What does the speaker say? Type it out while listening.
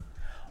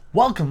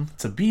Welcome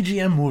to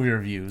BGM Movie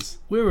Reviews.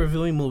 We're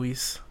reviewing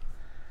movies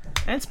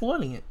and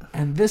spoiling it.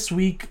 And this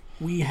week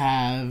we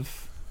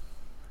have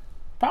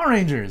Power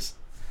Rangers.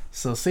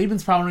 So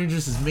Saban's Power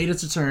Rangers has made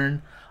its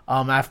return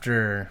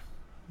after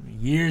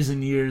years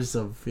and years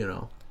of,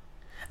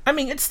 I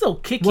mean, it's still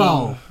kicking.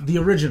 Well, the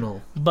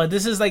original. But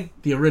this is like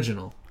The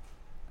original.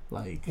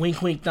 Like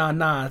wink, wink, nah,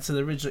 nah to the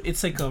original.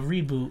 It's like a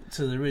reboot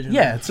to the original.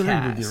 Yeah, it's a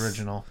cast. reboot of the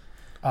original.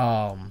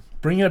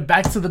 Bringing it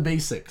back to the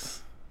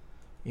basics.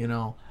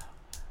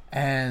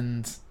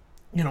 And,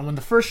 when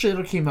the first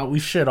trailer came out, we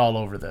shit all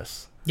over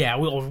this. Yeah,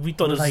 we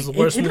thought this was the it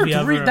worst movie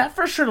ever. That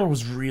first trailer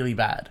was really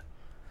bad.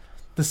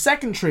 The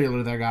second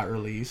trailer that got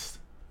released,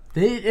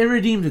 it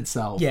redeemed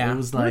itself. Yeah. It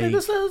was like...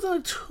 This was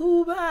like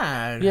too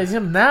bad. Yeah,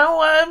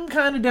 now I'm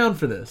kind of down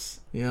for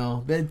this.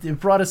 It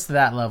brought us to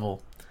that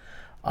level.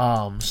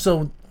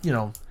 So,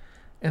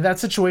 in that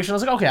situation, I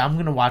was like, okay, I'm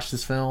going to watch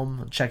this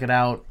film, check it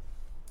out.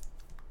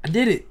 I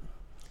did it.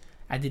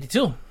 I did it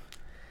too.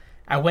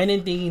 I went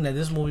in thinking that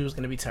this movie was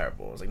going to be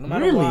terrible. I was like, no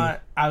matter Really?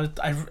 what, I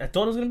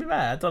thought it was going to be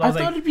bad. I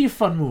thought it'd be a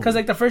fun movie. Because,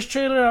 like, the first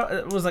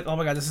trailer was like, oh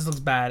my god, this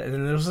looks bad. And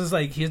then there was just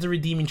like, here's the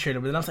redeeming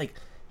trailer. But then I was like,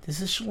 this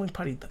is showing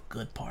probably the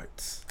good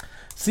parts.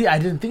 See, I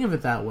didn't think of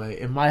it that way.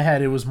 In my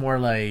head, it was more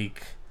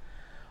like,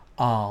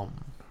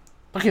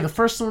 okay, the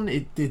first one,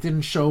 it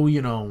didn't show,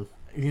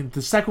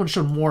 the second one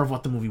showed more of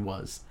what the movie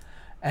was.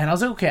 And I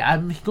was like, okay,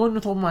 I'm going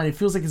with all mind. It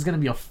feels like it's going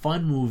to be a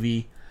fun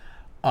movie.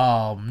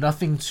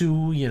 Nothing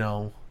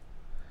too,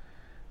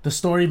 the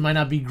story might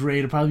not be great.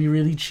 It'll probably be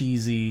really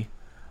cheesy.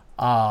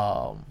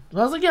 I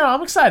was like,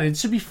 I'm excited. It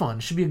should be fun.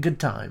 It should be a good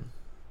time.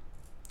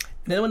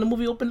 And then when the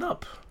movie opened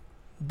up,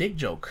 dick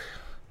joke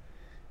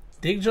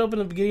in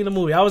the beginning of the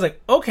movie. I was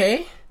like,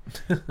 okay,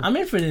 I'm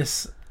in for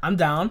this. I'm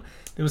down.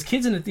 There was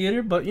kids in the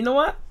theater, but you know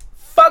what?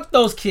 Fuck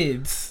those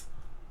kids.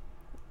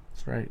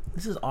 That's right.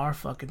 This is our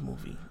fucking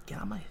movie. Get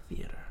out of my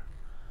theater.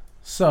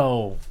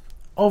 So,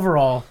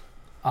 overall,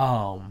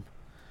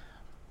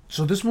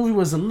 so this movie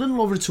was a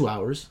little over 2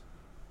 hours.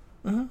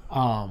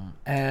 Mm-hmm.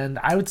 And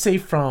I would say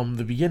from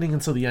the beginning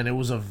until the end, it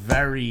was a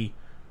very,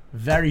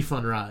 very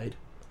fun ride.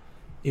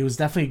 It was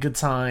definitely a good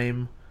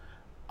time.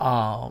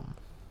 I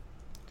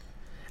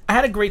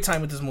had a great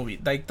time with this movie.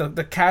 Like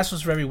the cast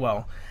was very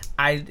well.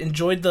 I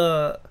enjoyed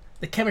the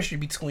chemistry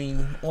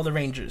between all the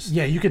Rangers.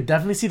 Yeah, you could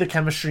definitely see the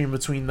chemistry in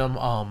between them.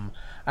 I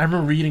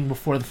remember reading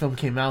before the film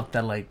came out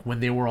that like when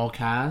they were all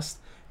cast,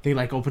 they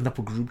like opened up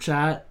a group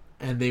chat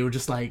and they were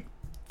just like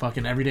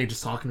fucking every day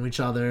just talking to each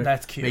other.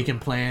 That's cute. Making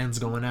plans,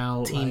 going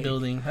out. Team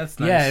building. That's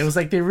nice. Yeah, it was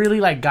like they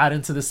really like got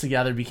into this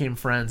together, became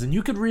friends, and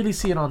you could really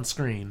see it on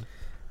screen.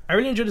 I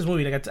really enjoyed this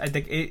movie. Like I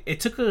think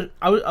it took a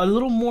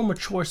little more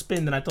mature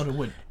spin than I thought it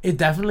would. It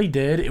definitely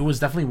did. It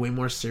was definitely way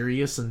more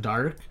serious and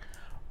dark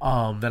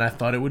than I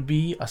thought it would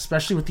be,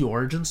 especially with the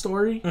origin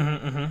story.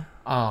 And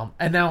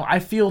now I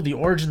feel the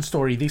origin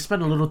story, they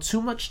spent a little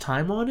too much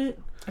time on it.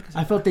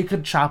 I felt they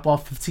could chop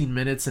off 15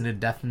 minutes and it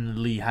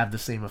definitely have the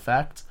same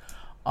effect.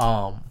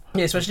 Yeah,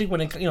 especially when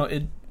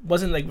it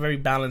wasn't like very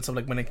balanced of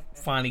like when it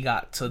finally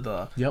got to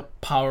the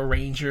Power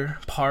Ranger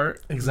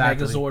part,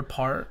 exactly, Megazord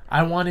part.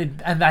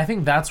 And I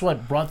think that's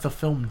what brought the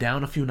film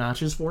down a few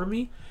notches for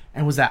me,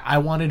 and was that I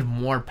wanted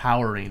more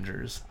Power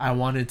Rangers. I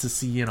wanted to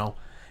see, and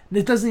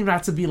it doesn't even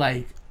have to be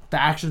like the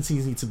action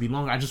scenes need to be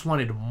long. I just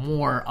wanted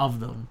more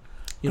of them.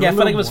 I felt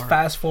like it was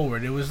fast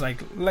forward. It was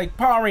like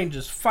Power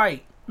Rangers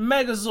fight,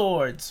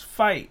 Megazords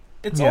fight.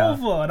 It's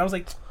over, and I was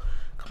like,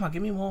 come on,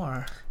 give me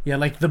more. Yeah,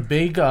 like the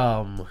big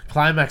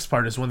climax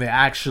part is when they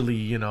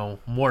actually,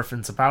 morph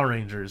into Power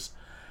Rangers.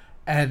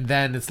 And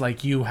then it's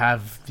like you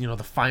have, the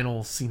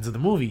final scenes of the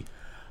movie.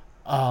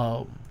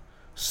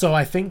 So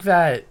I think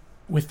that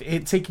with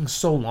it taking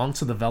so long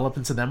to develop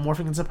into them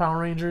morphing into Power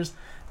Rangers,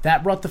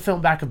 that brought the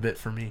film back a bit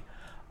for me.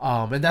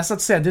 And that's not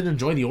to say I didn't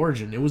enjoy the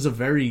origin. It was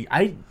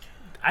I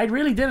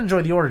really did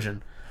enjoy the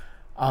origin.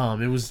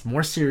 It was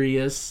more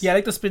serious. Yeah, I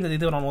like the spin that they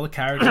did on all the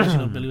characters.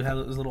 Billy was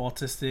a little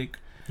autistic.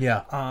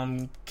 Yeah.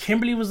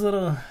 Kimberly was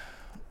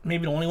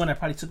maybe the only one that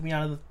probably took me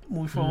out of the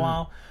movie for a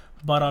while,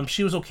 but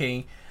she was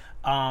okay.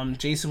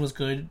 Jason was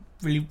good,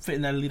 really fit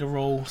in that leader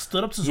role.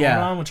 Stood up to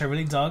Zordon, which I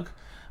really dug.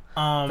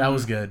 That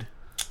was good.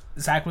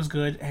 Zach was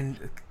good,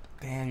 and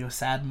damn, you're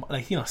sad,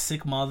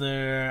 sick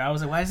mother. I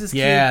was like, why is this?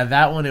 Yeah, kid?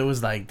 That one, it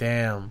was like,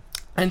 damn.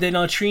 And then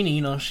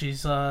Trini,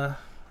 she's I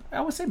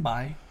would say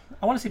bi.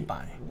 I want to say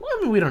bi. Well,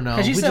 I mean, we don't know.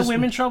 Because she said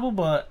women trouble,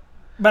 but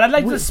I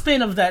like the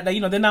spin of that.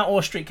 They're not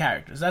all straight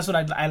characters. That's what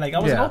I like. I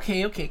was like,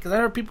 okay. Because I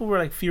heard people were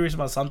like furious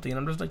about something, and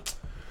I'm just like,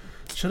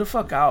 chill the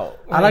fuck out.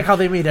 I like how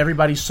they made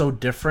everybody so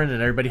different,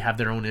 and everybody have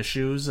their own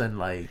issues, and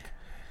like.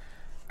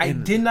 I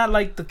did not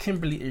like the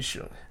Kimberly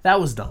issue. That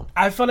was dumb.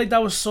 I felt like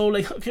that was so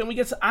like. Can we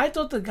get to? I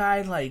thought the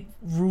guy like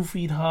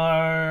roofied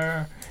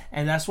her,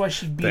 and that's why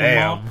she beat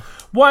him up.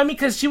 Well, I mean,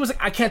 because she was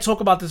like, I can't talk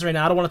about this right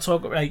now. I don't want to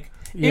talk like.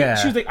 Yeah.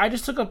 She was like, I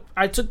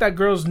took that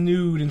girl's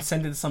nude and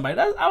sent it to somebody.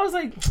 I was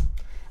like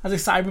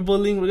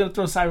cyberbullying. We're gonna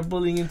throw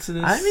cyberbullying into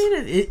this. I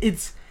mean,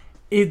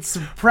 it's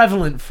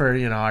prevalent for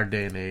our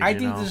day and age. I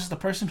think this is the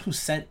person who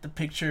sent the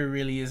picture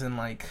really isn't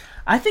like.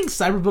 I think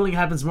cyberbullying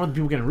happens more than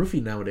people getting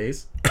roofied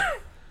nowadays.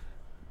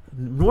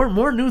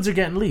 More nudes are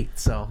getting leaked,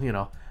 so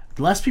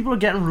less people are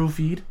getting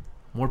roofied,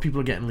 more people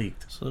are getting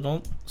leaked. So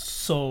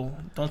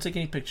don't take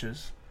any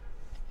pictures,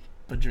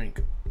 but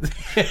drink.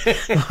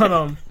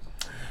 But,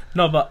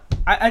 no, but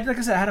I like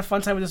I said, I had a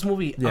fun time with this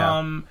movie.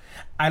 Yeah.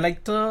 I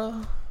liked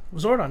the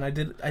Zordon. I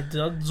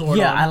dug Zordon.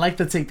 Yeah, I like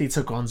the take they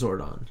took on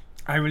Zordon.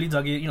 I really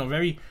dug it.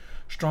 Very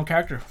strong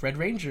character. Red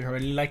Ranger. I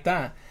really like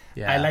that.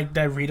 Yeah. I like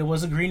that Rita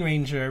was a Green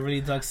Ranger. I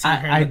really dug seeing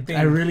her in the thing.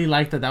 I really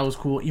liked that. That was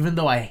cool. Even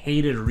though I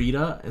hated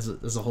Rita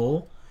as a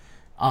whole.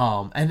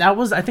 And that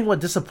was, I think, what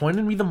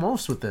disappointed me the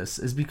most with this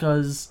is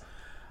because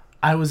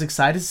I was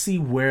excited to see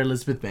where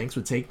Elizabeth Banks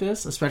would take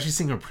this, especially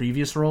seeing her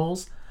previous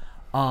roles.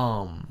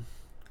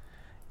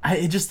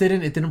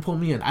 It didn't pull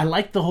me in. I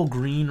liked the whole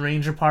Green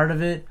Ranger part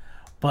of it,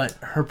 but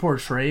her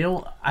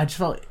portrayal, I just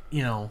felt,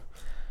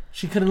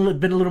 she could have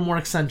been a little more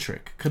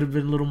eccentric. Could have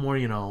been a little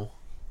more,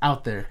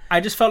 out there.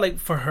 I just felt like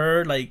for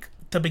her, like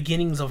the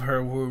beginnings of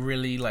her were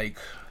really like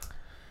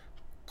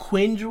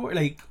cringe,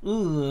 like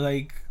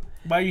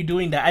why are you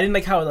doing that? I didn't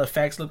like how the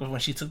effects looked when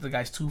she took the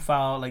guy's tooth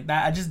out, like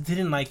that. I just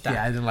didn't like that.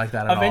 Yeah, I didn't like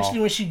that at all. Eventually,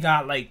 when she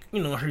got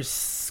her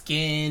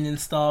skin and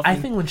stuff, I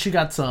think when she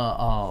got to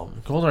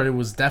Goldar, it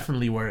was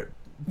definitely where it.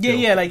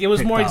 It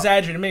was more up.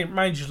 exaggerated.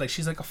 Mind you,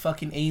 she's like a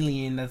fucking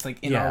alien that's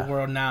in our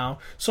world now.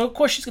 So of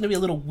course she's gonna be a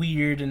little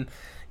weird and,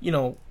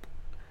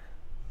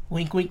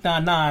 wink, wink,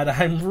 nod, nod.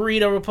 I'm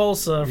Rita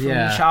Repulsa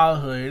from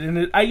childhood,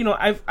 and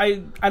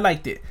I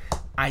liked it.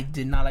 I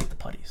did not like the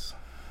putties.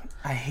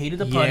 I hated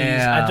the putties.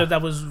 Yeah. I thought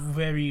that was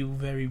very,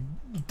 very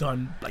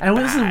done. And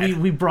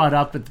listen, we brought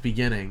up at the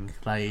beginning,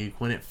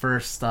 when it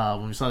first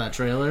when we saw that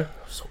trailer,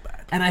 so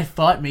bad. And I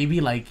thought maybe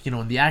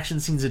in the action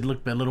scenes it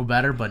looked a little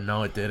better, but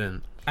no, it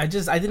didn't. I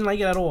didn't like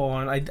it at all.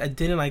 I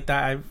didn't like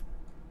that.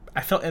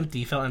 I felt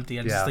empty.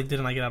 I just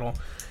didn't like it at all.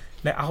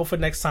 I hope for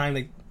next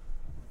time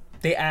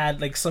they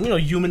add some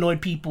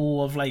humanoid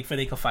people of where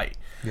they could fight.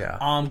 Yeah.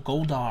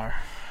 Goldar,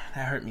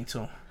 that hurt me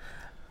too.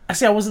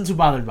 I wasn't too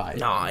bothered by it.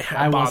 No,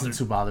 I wasn't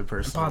too bothered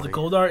personally.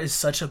 Goldar is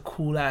such a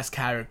cool ass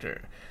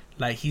character.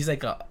 He's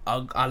like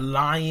a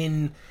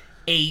lion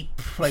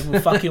ape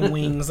with fucking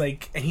wings, and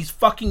he's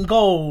fucking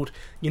gold,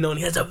 and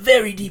he has a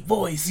very deep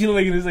voice.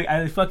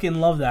 I fucking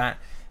love that.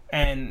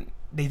 And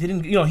they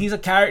didn't, he's a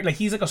character,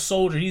 he's like a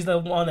soldier. He's the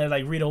one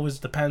that Rita always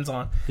depends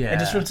on. Yeah. And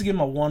just for him to give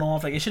him a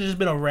one-off, it should have just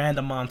been a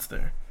random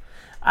monster.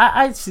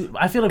 I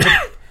feel like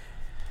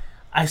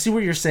I see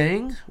what you're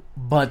saying,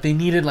 but they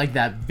needed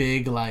that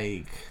big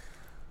one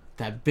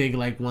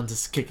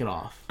to kick it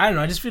off. I don't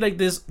know. I just feel like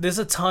there's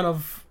a ton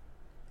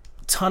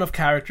of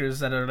characters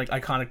that are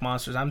iconic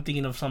monsters. I'm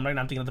thinking of some right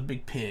now. I'm thinking of the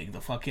Big Pig,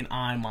 the fucking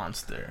Eye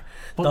Monster,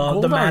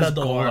 the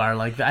Matador.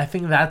 I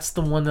think that's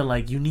the one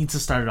that you need to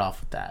start it off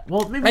with that.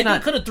 Well, maybe not.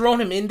 They could have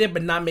thrown him in there,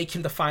 but not make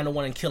him the final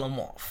one and kill him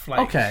off.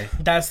 Okay,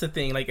 that's the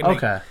thing.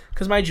 Okay,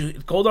 because mind you,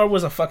 Goldar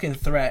was a fucking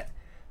threat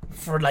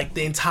for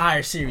the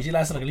entire series. He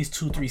lasted at least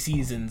 2-3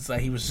 seasons.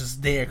 He was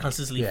just there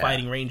consistently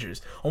fighting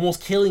Rangers,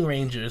 almost killing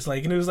Rangers.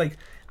 And it was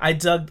I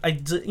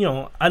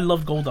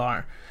loved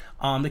Goldar.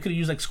 They could have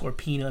used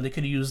Scorpina. They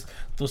could have used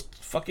those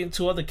fucking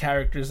 2 other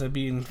characters that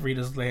be in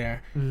Rita's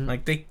lair.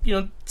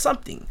 Mm-hmm.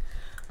 Something.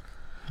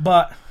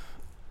 But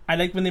I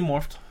like when they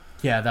morphed.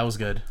 Yeah, that was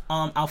good.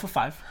 Alpha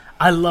 5.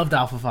 I loved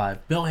Alpha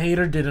 5. Bill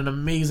Hader did an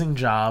amazing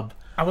job.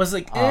 I was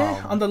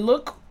on the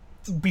look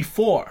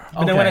before.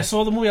 But then when I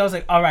saw the movie, I was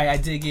all right, I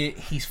dig it.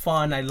 He's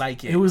fun. I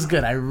like it. It was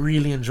good. I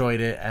really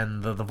enjoyed it,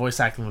 and the voice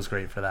acting was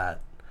great for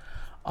that.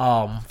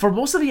 For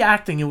most of the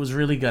acting, it was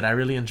really good. I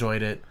really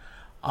enjoyed it.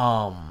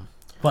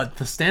 But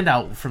the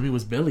standout for me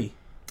was Billy.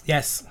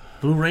 Yes.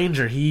 Blue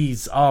Ranger.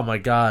 Oh my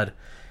god.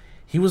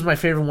 He was my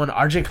favorite one.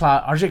 RJ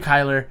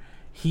Kyler,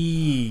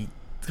 he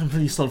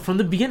completely sold. From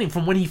the beginning,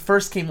 from when he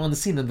first came on the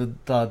scene, in the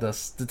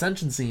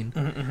detention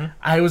scene,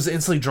 I was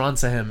instantly drawn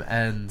to him,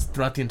 and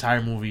throughout the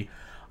entire movie.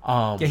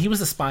 He was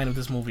the spine of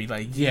this movie.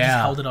 He just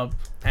held it up.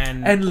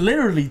 And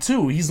literally,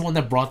 too, he's the one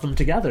that brought them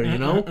together,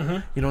 in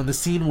the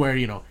scene where,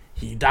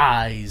 he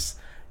dies,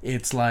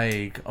 it's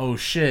oh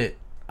shit.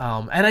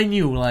 And I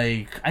knew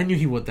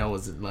that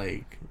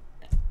wasn't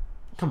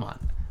come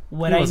on.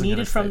 What I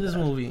needed from this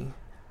movie,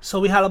 so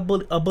we had a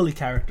bully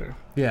character.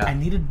 Yeah. I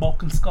needed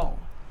Bulk and Skull.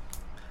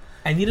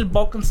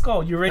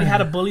 You already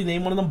had a bully,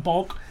 name one of them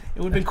Bulk.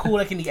 It would have been cool,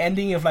 in the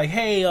ending, if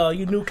hey, your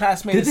new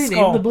classmate is Skull. Did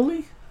they name the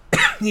bully?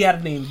 He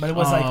had a name, but it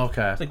was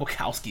okay. It's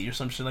Wachowski or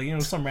some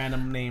shit, some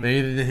random name.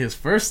 Maybe his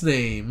first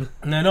name.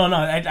 No.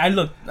 I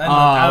looked.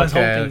 I was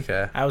hoping.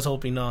 Okay. I was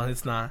hoping. No,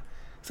 it's not.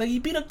 It's he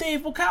beat up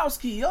Dave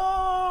Wachowski.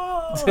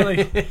 Oh.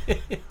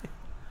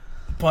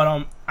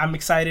 But I'm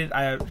excited.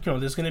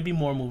 There's gonna be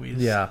more movies.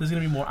 Yeah, there's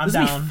gonna be more. There's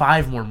gonna be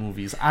 5 more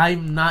movies.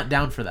 I'm not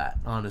down for that,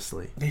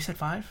 honestly. They said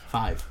 5.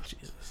 5.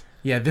 Jesus.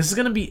 Yeah, this is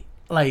gonna be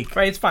right.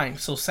 It's fine.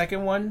 So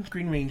second one,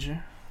 Green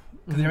Ranger.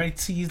 They already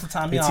teased the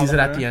Tommy Oliver. They teased it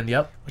at the end.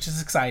 Yep. Which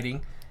is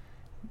exciting.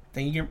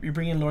 Then you're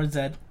bringing Lord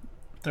Zed,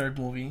 third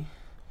movie.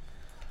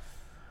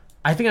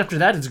 I think after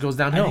that it goes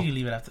downhill. I think you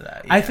leave it after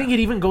that. Yeah. I think it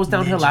even goes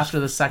downhill after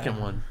the second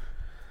one.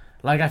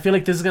 Like, I feel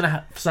like this is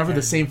gonna suffer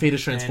the same fate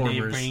as Transformers.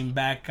 And they bring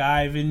back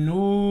Ivan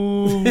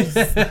Ooze.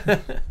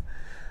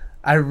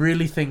 I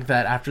really think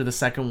that after the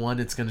second one,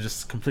 it's gonna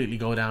just completely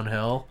go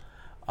downhill.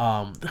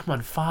 Come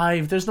on,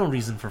 5. There's no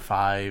reason for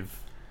 5.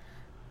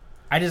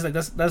 I just like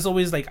that's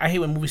always like I hate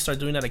when movies start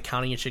doing that, like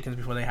counting your chickens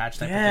before they hatch.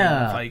 Type of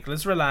thing. Like,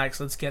 let's relax.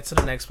 Let's get to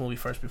the next movie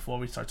first before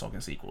we start talking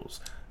sequels.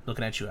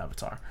 Looking at you,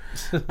 Avatar.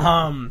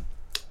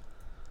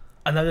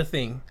 Another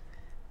thing,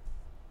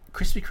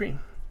 Krispy Kreme.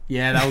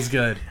 Yeah, that was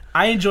good.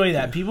 I enjoy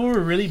that. People were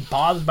really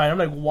bothered by it. I'm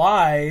like,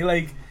 why?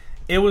 Like,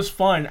 it was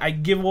fun. I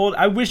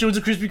wish there was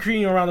a Krispy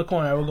Kreme around the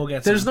corner. I would go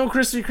get some. There's no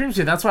Krispy Kremes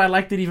here. That's why I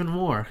liked it even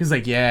more. He's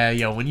like, yeah,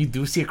 yo, when you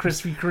do see a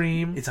Krispy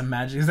Kreme, it's a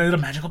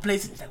magical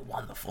place. It's like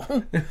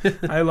wonderful.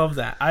 I love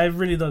that. I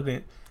really dug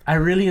it. I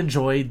really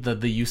enjoyed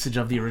the usage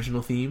of the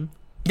original theme.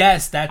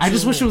 Yes, that's. I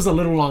just wish it was a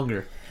little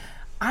longer.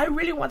 I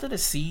really wanted to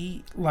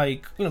see,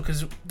 like, you know,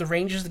 because the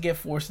Rangers get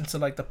forced into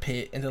like the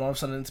pit, and then all of a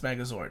sudden it's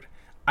Megazord.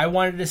 I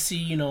wanted to see,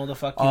 you know, the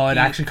fucking... Oh, it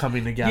actually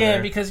coming together.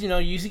 Yeah, because, you know,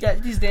 you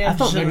got these damn I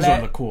thought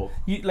Megazord looked cool.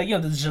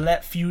 The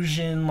Gillette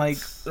Fusion, like,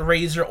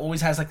 Razor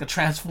always has, like, the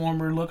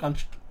Transformer look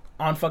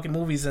on fucking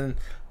movies, and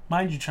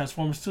mind you,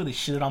 Transformers 2, they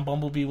shitted on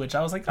Bumblebee, which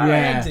I was like,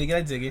 alright, I dig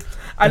it.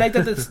 I like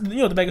that, the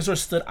Megazord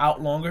stood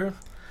out longer.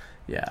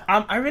 Yeah.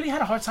 I really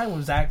had a hard time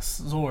with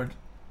Zack's Zord.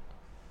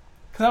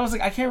 Because I was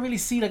like, I can't really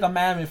see, like, a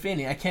mammoth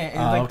in it. I can't...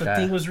 And, the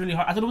thing was really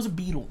hard. I thought it was a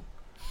beetle.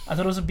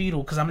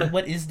 Because I'm like,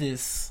 what is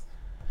this?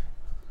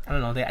 I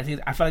don't know.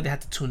 I felt like they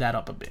had to tune that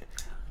up a bit.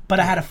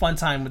 But I had a fun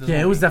time with this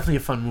movie. It was definitely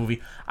a fun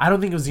movie. I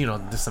don't think it was,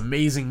 this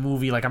amazing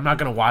movie. Like, I'm not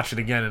going to watch it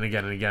again and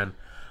again and again.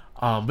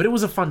 But it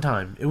was a fun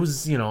time. It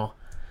was,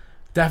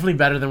 definitely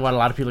better than what a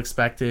lot of people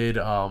expected.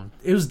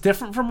 It was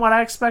different from what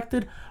I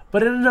expected,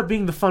 but it ended up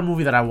being the fun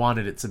movie that I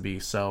wanted it to be.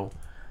 So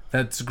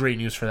that's great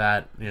news for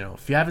that.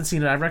 If you haven't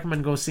seen it, I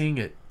recommend go seeing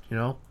it,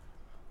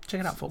 Check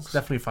it out, folks. It's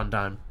definitely a fun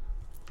time.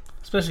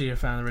 Especially if you're a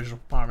fan of the original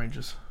Power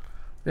Rangers.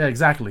 Yeah,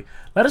 exactly.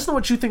 Let us know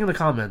what you think in the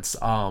comments.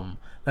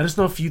 Let us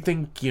know if you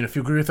think, if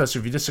you agree with us or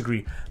if you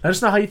disagree. Let us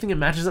know how you think it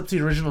matches up to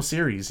the original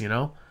series, Let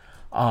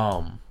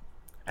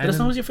us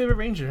know who's your favorite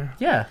Ranger.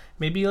 Yeah.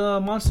 Maybe a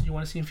monster you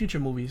want to see in future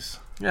movies.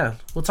 Yeah,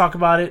 we'll talk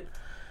about it.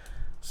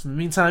 So in the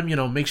meantime,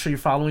 make sure you're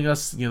following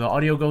us. The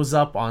audio goes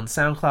up on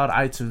SoundCloud,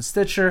 iTunes,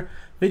 Stitcher.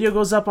 Video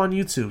goes up on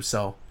YouTube.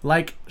 So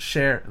like,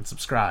 share, and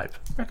subscribe.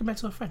 Recommend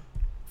to a friend.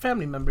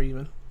 Family member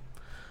even.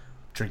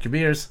 Drink your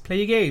beers. Play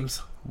your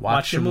games.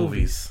 Watch your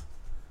movies.